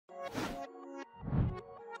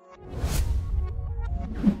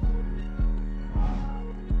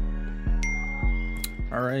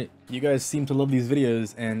Alright, you guys seem to love these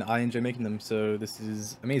videos and I enjoy making them, so this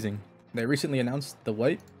is amazing. They recently announced the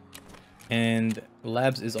wipe and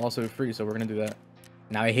labs is also free, so we're gonna do that.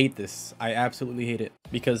 Now I hate this. I absolutely hate it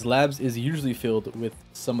because labs is usually filled with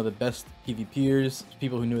some of the best PvPers,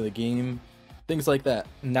 people who know the game, things like that.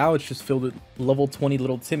 Now it's just filled with level 20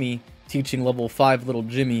 little Timmy teaching level 5 little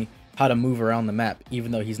Jimmy how to move around the map,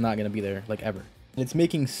 even though he's not gonna be there like ever. And it's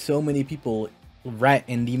making so many people rat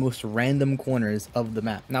in the most random corners of the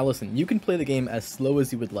map. Now listen, you can play the game as slow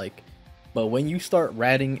as you would like, but when you start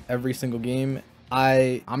ratting every single game,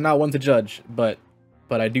 I'm not one to judge, but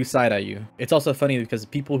I do side eye you. It's also funny because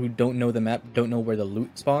people who don't know the map don't know where the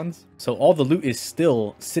loot spawns, so all the loot is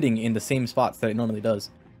still sitting in the same spots that it normally does.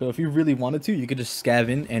 So if you really wanted to, you could just scav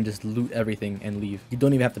in and just loot everything and leave. You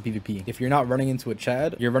don't even have to PvP. If you're not running into a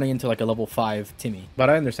Chad, you're running into like a level 5 Timmy. But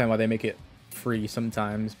I understand why they make it free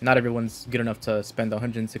sometimes. Not everyone's good enough to spend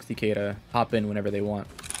 160k to hop in whenever they want.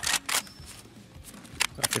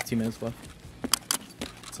 15 minutes left.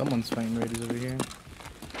 Someone's fighting raiders over here.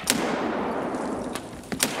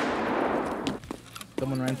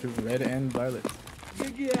 Someone ran through red and violet.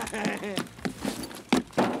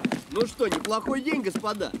 Ну что, неплохой день,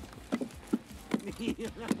 господа.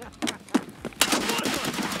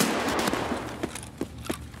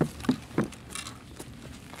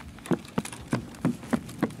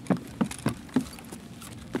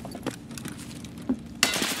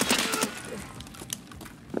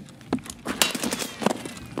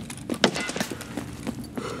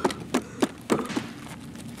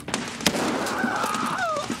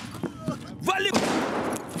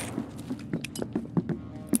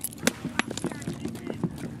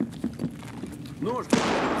 Ну что,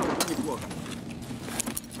 неплохо.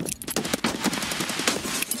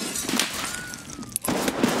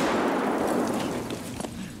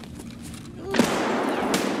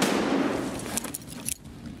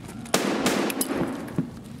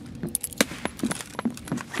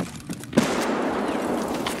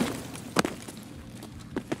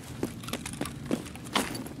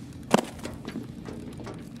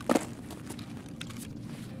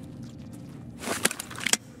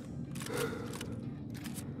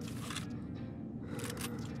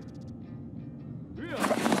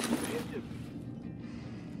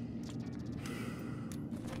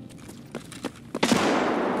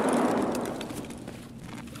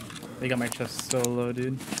 They got my chest so low,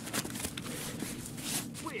 dude.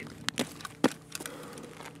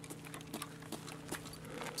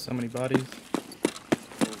 So many bodies.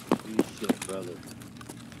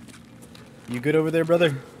 You good over there,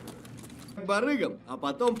 brother? Барыгам, а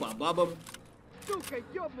потом по бабам.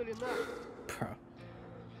 Bro.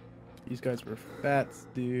 These guys were fats,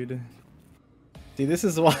 dude. See, this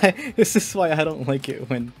is why I don't like it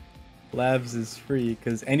when labs is free,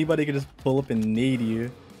 because anybody could just pull up and nade you.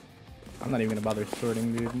 I'm not even gonna bother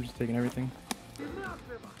sorting, dude. I'm just taking everything.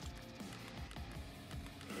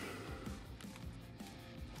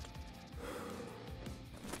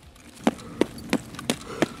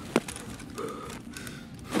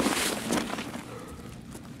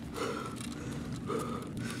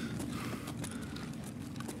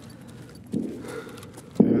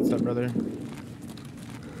 Hey, what's up, brother?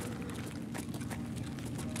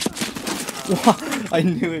 I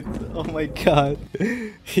knew it. Oh my god.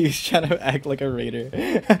 He's trying to act like a raider.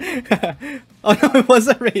 Oh no, it was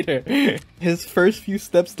a raider. His first few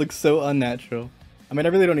steps look so unnatural. I mean, I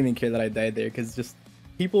really don't even care that I died there, because just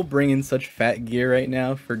people bring in such fat gear right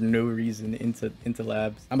now for no reason into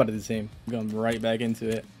labs. I'm about to do the same. I'm going right back into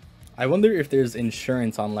it. I wonder if there's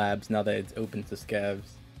insurance on labs now that it's open to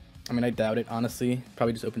scavs. I mean, I doubt it, honestly.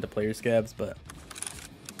 Probably just open to player scavs, but...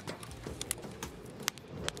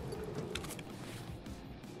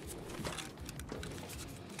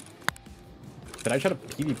 Should I try to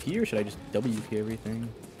PvP or should I just WP everything?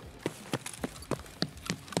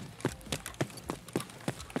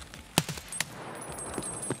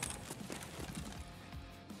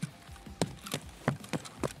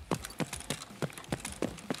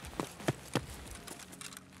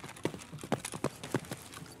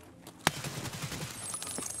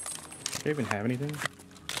 Do I even have anything?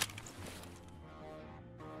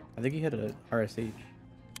 I think he had a RSH.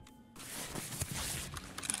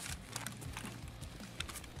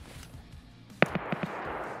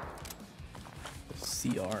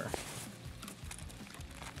 CR.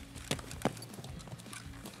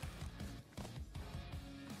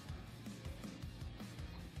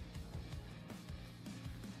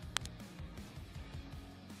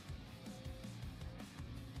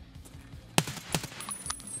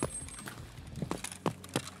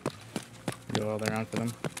 Go all around for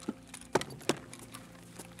them.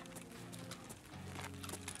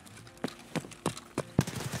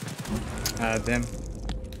 Damn.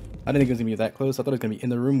 I didn't think it was gonna be that close. I thought it was gonna be in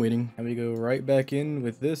the room waiting. And we go right back in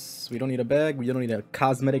with this. We don't need a bag. We don't need a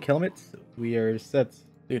cosmetic helmet. We are set.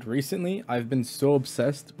 Dude, recently I've been so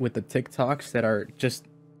obsessed with the TikToks that are just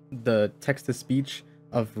the text-to-speech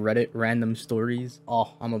of Reddit random stories.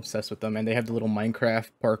 Oh, I'm obsessed with them. And they have the little Minecraft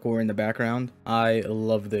parkour in the background. I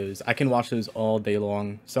love those. I can watch those all day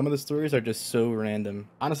long. Some of the stories are just so random.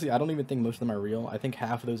 Honestly, I don't even think most of them are real. I think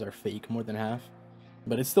half of those are fake, more than half.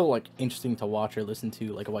 But it's still like interesting to watch or listen to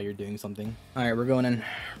like while you're doing something. All right, we're going in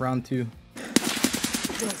round 2.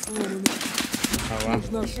 Oh, wow.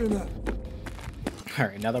 All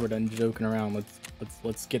right, now that we're done joking around,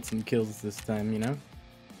 let's get some kills this time, you know?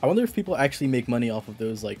 I wonder if people actually make money off of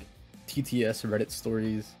those like TTS Reddit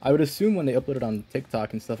stories. I would assume when they upload it on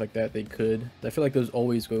TikTok and stuff like that, they could. I feel like those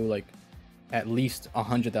always go like at least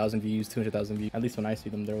 100,000 views, 200,000 views. At least when I see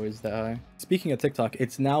them, they're always that high. Speaking of TikTok,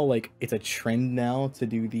 it's now like, it's a trend now to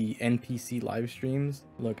do the NPC live streams.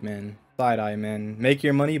 Look, man, side eye, man. Make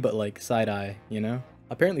your money, but like side eye, you know?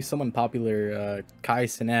 Apparently someone popular, Kai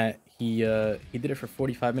Sinat, he did it for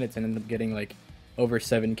 45 minutes and ended up getting like over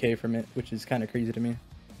 7K from it, which is kind of crazy to me.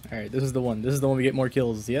 All right, this is the one. This is the one we get more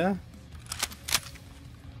kills, yeah?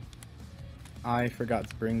 I forgot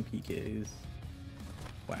to bring PKs.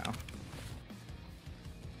 Wow.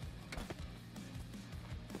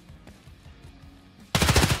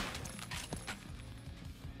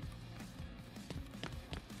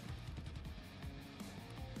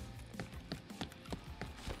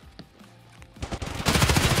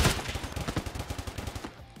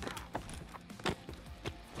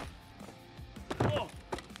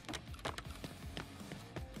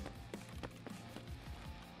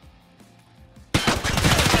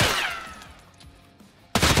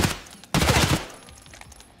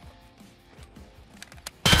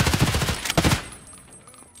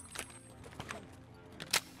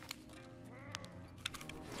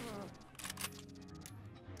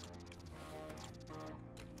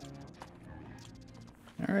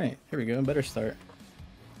 All right, here we go. Better start.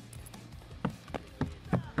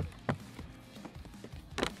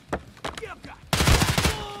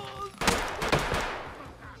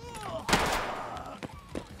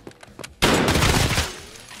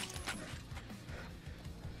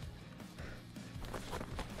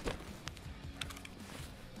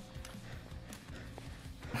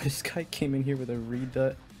 This guy came in here with a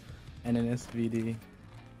redut and an SVD.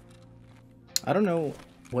 I don't know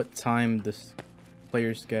what time this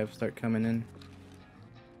player scavs start coming in.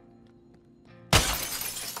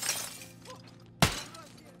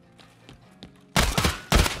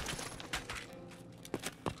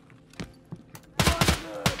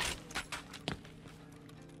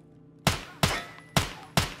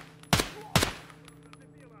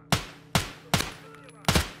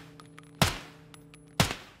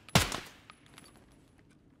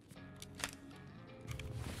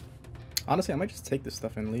 Honestly, I might just take this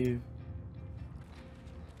stuff and leave.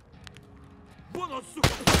 Wow.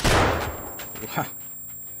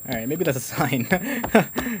 Alright, maybe that's a sign.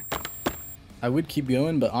 I would keep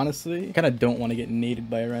going, but honestly, I kind of don't want to get naded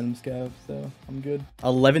by a random scav, so I'm good.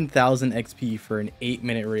 11,000 XP for an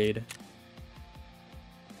 8-minute raid.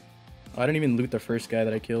 Oh, I didn't even loot the first guy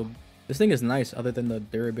that I killed. This thing is nice other than the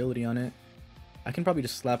durability on it. I can probably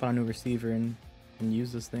just slap on a new receiver and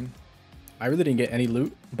use this thing. I really didn't get any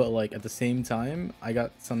loot, but like at the same time, I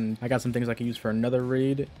got some things I can use for another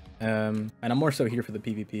raid. And I'm more so here for the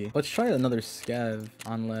PvP. Let's try another scav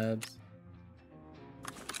on labs.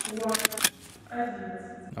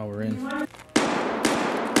 Oh, we're in. Let's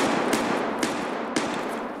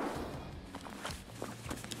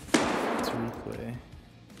replay.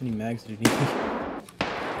 How many mags do you need?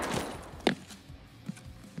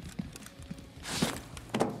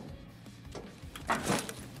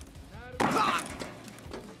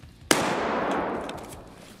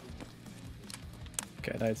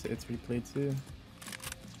 Okay, that's it's replayed too.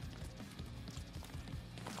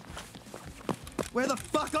 Where the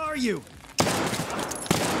fuck are you?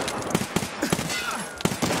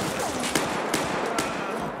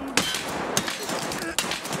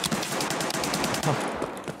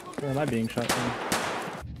 Where am I being shot from?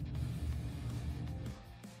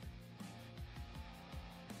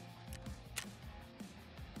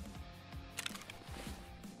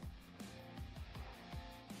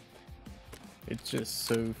 It's just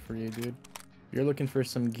so free, dude. If you're looking for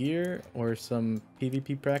some gear or some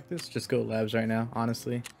PvP practice, just go labs right now,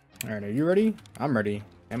 honestly. Alright, are you ready? I'm ready.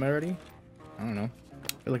 Am I ready? I don't know.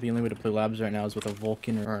 I feel like the only way to play labs right now is with a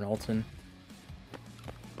Vulcan or an Alton.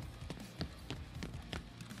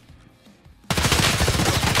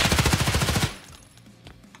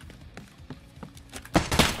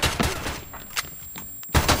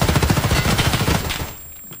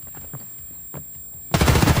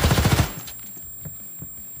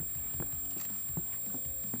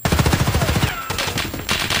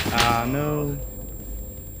 Ah, no.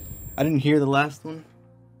 I didn't hear the last one.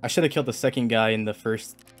 I should have killed the second guy in the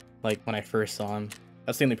first, like, when I first saw him.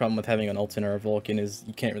 That's the only problem with having an Ultin or a Vulcan is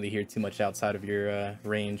you can't really hear too much outside of your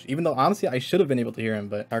range. Even though, honestly, I should have been able to hear him,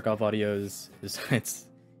 but Tarkov audio is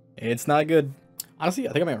it's not good. Honestly,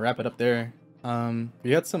 I think I might wrap it up there. We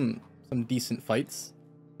had some decent fights.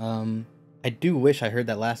 I do wish I heard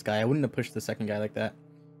that last guy. I wouldn't have pushed the second guy like that,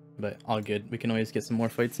 but all good. We can always get some more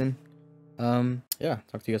fights in. Yeah,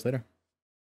 talk to you guys later.